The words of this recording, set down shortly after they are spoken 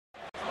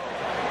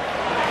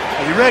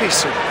You ready,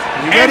 sir?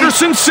 You ready?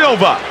 Anderson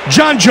Silva,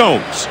 Jon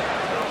Jones.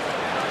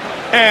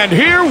 And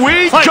here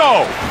we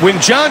go.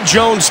 When Jon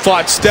Jones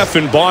fought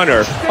Stephan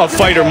Bonner, a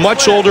fighter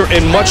much older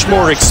and much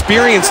more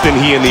experienced than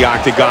he in the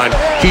octagon,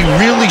 he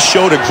really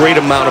showed a great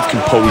amount of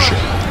composure.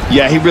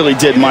 Yeah, he really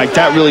did, Mike.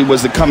 That really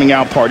was the coming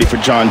out party for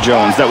Jon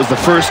Jones. That was the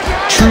first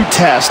true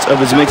test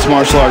of his mixed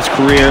martial arts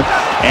career,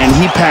 and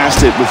he passed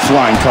it with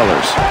flying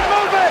colors.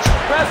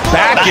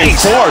 Back and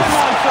forth.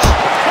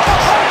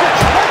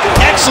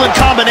 Excellent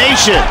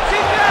combination.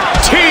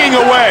 Teeing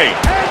away.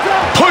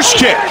 Push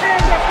kick.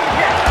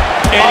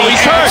 And he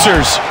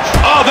answers.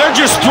 Oh, they're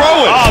just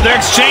throwing. Oh, they're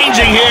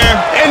exchanging here.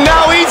 And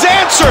now he's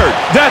answered.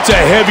 That's a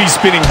heavy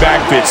spinning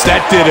back fist.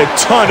 That did a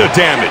ton of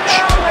damage.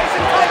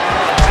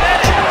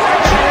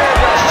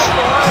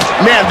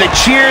 Man, the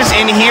cheers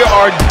in here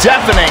are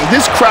deafening.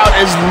 This crowd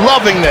is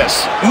loving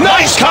this.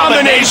 Nice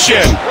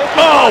combination.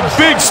 Oh,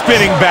 big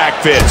spinning back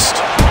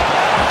fist.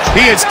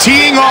 He is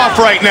teeing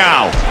off right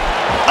now.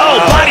 Oh,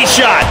 body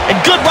shot. And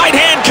good right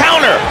hand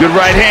counter. Good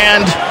right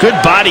hand. Good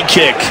body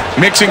kick.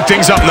 Mixing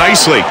things up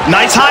nicely.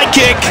 Nice high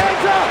kick.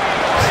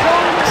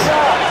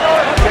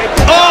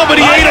 Oh, but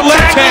he ate a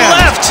left hand.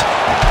 Left.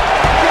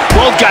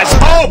 Both guys.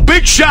 Oh,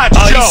 big shot,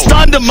 Joe. He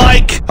stunned him,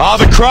 Mike. Oh,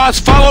 the cross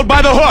followed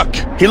by the hook.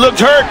 He looked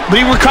hurt, but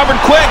he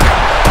recovered quick.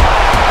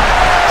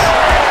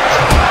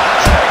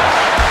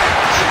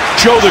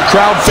 Joe, the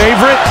crowd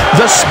favorite,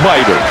 the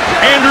Spider,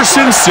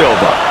 Anderson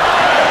Silva.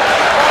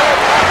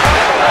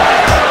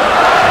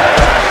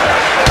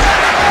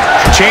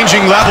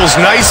 Changing levels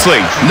nicely.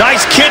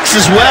 Nice kicks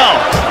as well.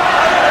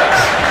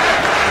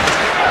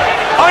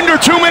 Under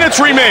 2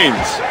 minutes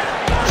remains.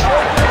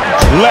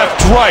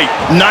 Left, right.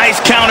 Nice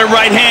counter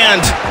right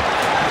hand.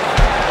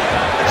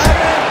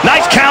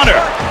 Nice counter.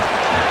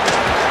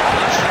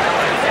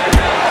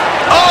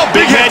 Oh,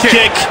 big head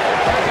kick.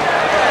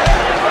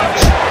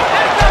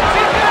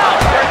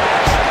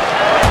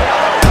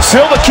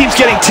 Silva keeps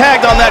getting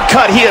tagged on that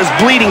cut. He is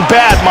bleeding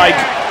bad, Mike.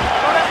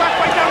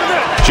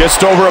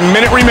 Just over a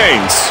minute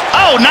remains.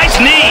 Oh, nice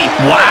knee.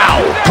 Wow.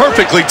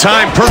 Perfectly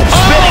timed.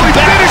 Spinning he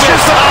back finishes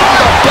fist on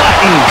the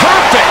button.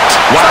 Perfect.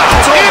 Wow.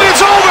 It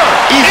is over.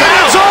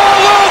 It's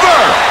all over.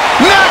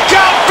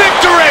 Knockout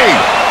victory.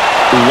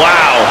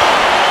 Wow.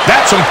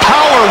 That's some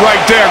power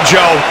right there,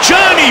 Joe.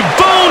 Johnny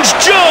Bones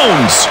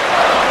Jones.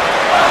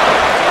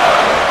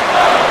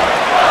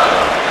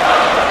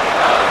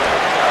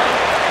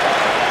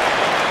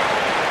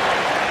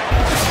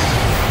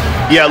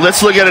 Yeah,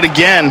 let's look at it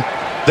again.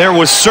 There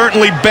was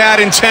certainly bad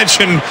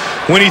intention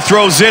when he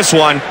throws this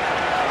one.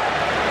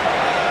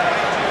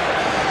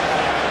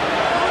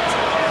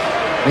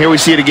 Here we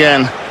see it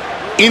again.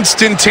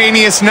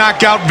 Instantaneous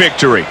knockout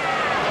victory.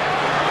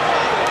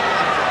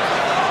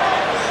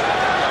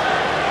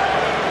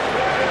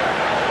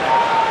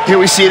 Here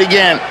we see it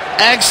again.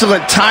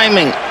 Excellent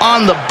timing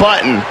on the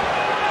button.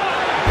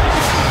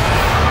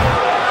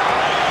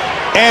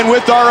 And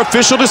with our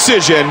official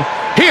decision,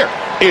 here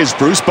is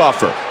Bruce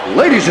Buffer.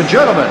 Ladies and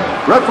gentlemen,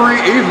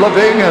 referee Yves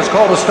Lavigne has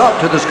called a stop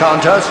to this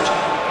contest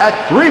at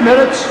 3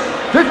 minutes,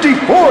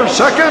 54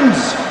 seconds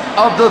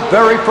of the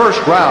very first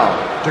round,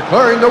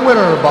 declaring the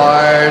winner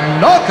by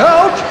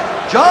knockout,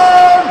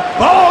 Jon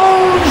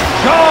Bones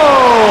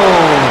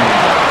Jones.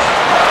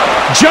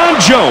 Jon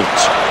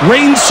Jones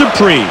reigns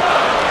supreme.